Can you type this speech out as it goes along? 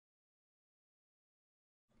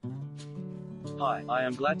Hi, I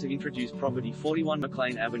am glad to introduce property 41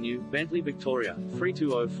 McLean Avenue, Bentleigh, Victoria,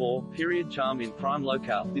 3204, period charm in prime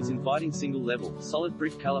locale. This inviting single-level, solid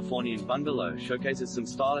brick Californian bungalow showcases some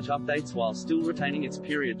stylish updates while still retaining its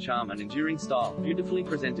period charm and enduring style. Beautifully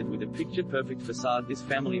presented with a picture-perfect facade, this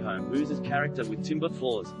family home oozes character with timber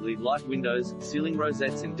floors, lead-light windows, ceiling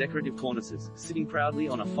rosettes and decorative cornices, sitting proudly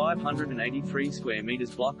on a 583 square meters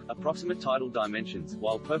block, approximate title dimensions,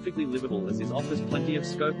 while perfectly livable as is offers plenty of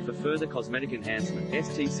scope for further cosmetic enhancement.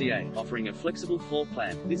 STCA, offering a flexible floor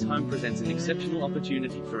plan, this home presents an exceptional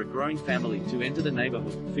opportunity for a growing family to enter the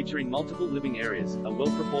neighborhood, featuring multiple living areas, a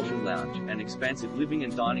well-proportioned lounge, an expansive living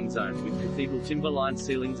and dining zone with cathedral timber-lined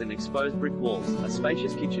ceilings and exposed brick walls, a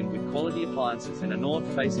spacious kitchen with quality appliances and a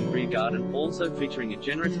north-facing rear garden, also featuring a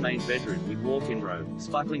generous main bedroom with walk-in robe,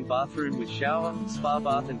 sparkling bathroom with shower, spa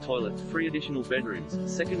bath and toilet, 3 additional bedrooms,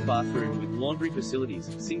 second bathroom with laundry facilities,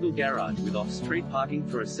 single garage with off-street parking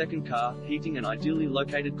for a second car, heating and ideally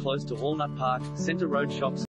located close to Walnut Park, Center Road shops.